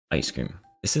Ice cream.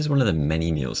 This is one of the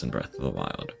many meals in Breath of the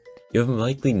Wild. You have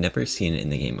likely never seen it in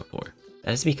the game before.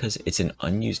 That is because it's an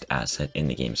unused asset in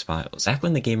the game's files. Back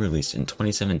when the game released in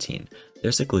 2017,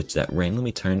 there's a glitch that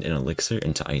randomly turned an elixir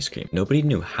into ice cream. Nobody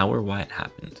knew how or why it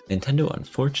happened. Nintendo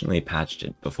unfortunately patched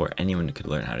it before anyone could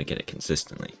learn how to get it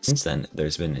consistently. Since then,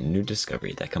 there's been a new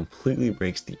discovery that completely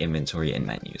breaks the inventory and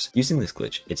menus. Using this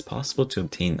glitch, it's possible to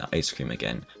obtain the ice cream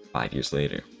again 5 years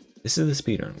later. This is the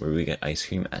speedrun where we get ice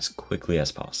cream as quickly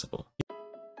as possible.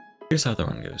 Here's how the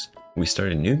run goes. We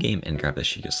start a new game and grab the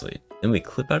Sheikah Slate. Then we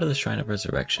clip out of the Shrine of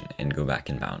Resurrection and go back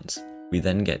in bounds. We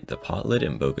then get the pot lid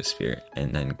and Boko Sphere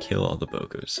and then kill all the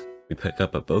Bokos. We pick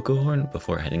up a Boko Horn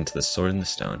before heading to the Sword in the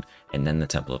Stone and then the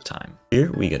Temple of Time.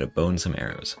 Here we get a bow and some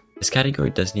arrows. This category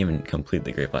doesn't even complete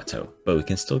the Great Plateau, but we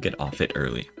can still get off it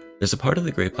early. There's a part of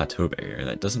the Great Plateau barrier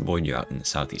that doesn't void you out in the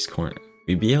southeast corner.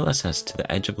 We BLSS to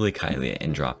the edge of Lake Hylia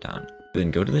and drop down. We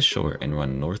then go to the shore and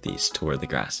run northeast to where the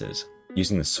grass is.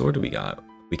 Using the sword we got,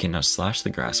 we can now slash the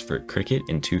grass for Cricket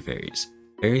and 2 fairies.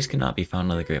 Fairies cannot be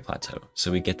found on the Great Plateau,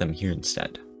 so we get them here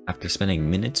instead. After spending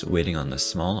minutes waiting on the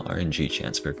small RNG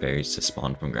chance for fairies to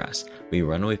spawn from grass, we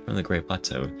run away from the Great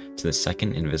Plateau to the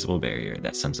second invisible barrier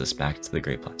that sends us back to the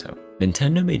Great Plateau.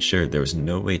 Nintendo made sure there was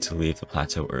no way to leave the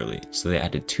plateau early, so they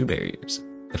added 2 barriers.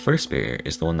 The first barrier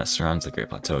is the one that surrounds the Great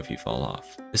Plateau if you fall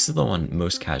off. This is the one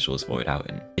most casuals void out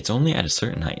in. It's only at a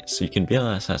certain height, so you can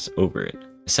BLSS over it.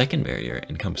 The second barrier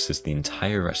encompasses the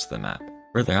entire rest of the map.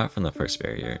 Further out from the first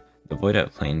barrier, the void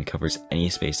out plane covers any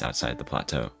space outside the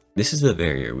plateau. This is the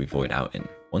barrier we void out in.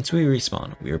 Once we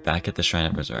respawn, we are back at the Shrine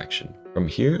of Resurrection. From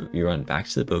here, we run back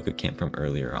to the Boko camp from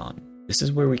earlier on. This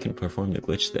is where we can perform the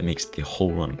glitch that makes the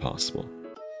whole run possible.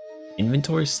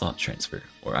 Inventory Slot Transfer,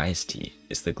 or IST,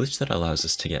 is the glitch that allows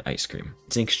us to get ice cream.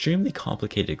 It's an extremely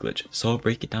complicated glitch, so I'll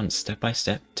break it down step by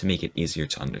step to make it easier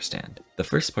to understand. The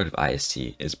first part of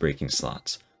IST is breaking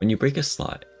slots. When you break a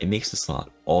slot, it makes the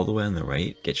slot all the way on the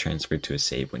right get transferred to a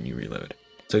save when you reload.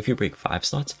 So if you break 5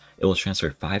 slots, it will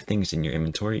transfer 5 things in your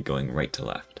inventory going right to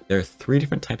left. There are 3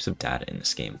 different types of data in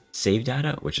this game. Save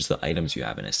data, which is the items you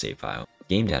have in a save file.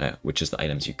 Game data, which is the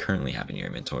items you currently have in your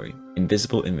inventory.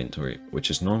 Invisible inventory, which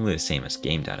is normally the same as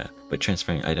game data, but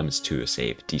transferring items to a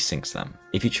save desyncs them.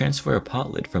 If you transfer a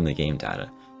pot lid from the game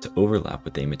data to overlap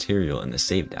with a material in the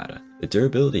save data, the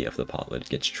durability of the pot lid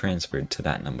gets transferred to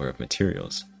that number of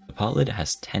materials. The pot lid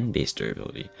has 10 base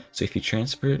durability, so if you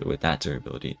transfer it with that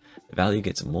durability, the value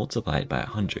gets multiplied by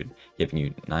 100, giving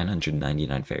you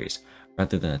 999 fairies,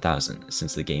 rather than 1000,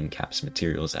 since the game caps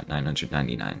materials at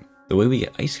 999. The way we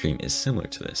get ice cream is similar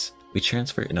to this. We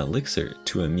transfer an elixir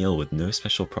to a meal with no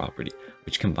special property,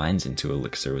 which combines into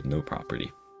elixir with no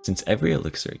property. Since every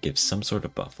elixir gives some sort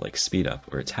of buff like speed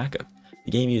up or attack up,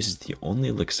 the game uses the only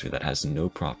elixir that has no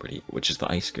property, which is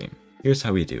the ice cream. Here's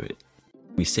how we do it.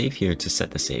 We save here to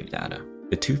set the save data.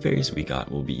 The 2 fairies we got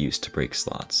will be used to break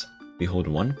slots. We hold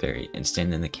 1 fairy and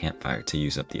stand in the campfire to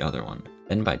use up the other one.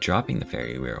 Then by dropping the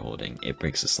fairy we are holding, it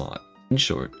breaks a slot. In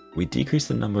short, we decrease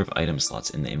the number of item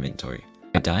slots in the inventory.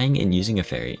 By dying and using a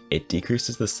fairy, it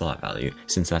decreases the slot value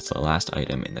since that's the last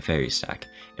item in the fairy stack,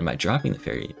 and by dropping the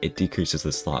fairy, it decreases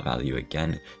the slot value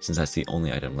again since that's the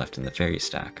only item left in the fairy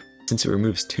stack. Since it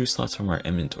removes 2 slots from our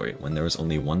inventory when there was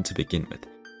only 1 to begin with,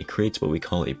 it creates what we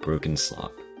call a broken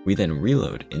slot. We then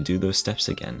reload and do those steps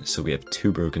again so we have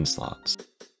 2 broken slots.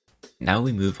 Now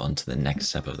we move on to the next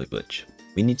step of the glitch.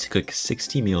 We need to cook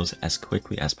 60 meals as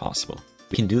quickly as possible.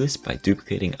 We can do this by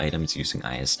duplicating items using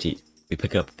IST. We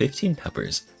pick up 15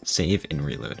 peppers, save, and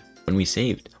reload. When we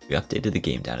saved, we updated the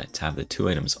game data to have the 2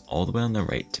 items all the way on the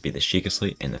right to be the Sheikah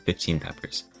Slate and the 15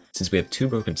 peppers. Since we have 2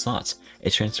 broken slots,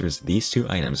 it transfers these 2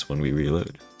 items when we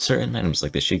reload. Certain items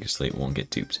like the Sheikah Slate won't get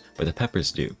duped, but the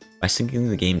peppers do. By syncing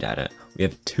the game data, we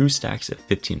have 2 stacks of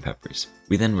 15 peppers.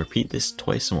 We then repeat this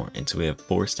twice more until we have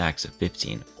 4 stacks of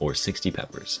 15 or 60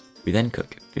 peppers. We then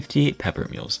cook 58 pepper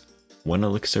meals, 1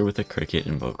 elixir with a cricket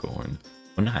and Boko Horn,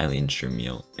 1 Hylian shroom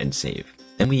meal, and save.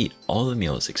 Then we eat all the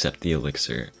meals except the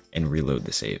elixir and reload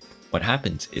the save. What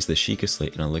happens is the Sheikah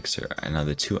Slate and elixir are now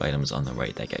the 2 items on the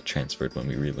right that get transferred when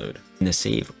we reload. In the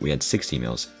save, we had 60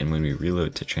 meals, and when we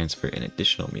reload to transfer an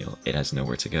additional meal, it has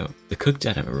nowhere to go. The cooked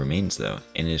data remains though,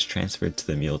 and it is transferred to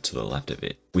the meal to the left of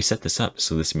it. We set this up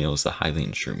so this meal is the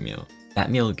Hylian shroom meal.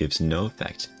 That meal gives no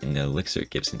effect, and the elixir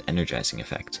gives an energizing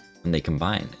effect. When they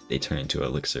combine, they turn into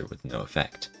elixir with no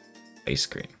effect. Ice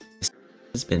cream. This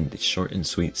has been the short and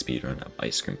sweet speedrun of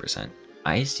Ice Cream %.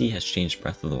 IST has changed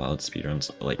Breath of the Wild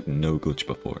speedruns like no glitch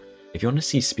before. If you want to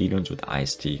see speedruns with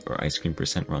IST or Ice Cream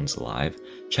 % runs live,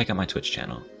 check out my Twitch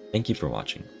channel. Thank you for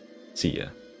watching. See ya.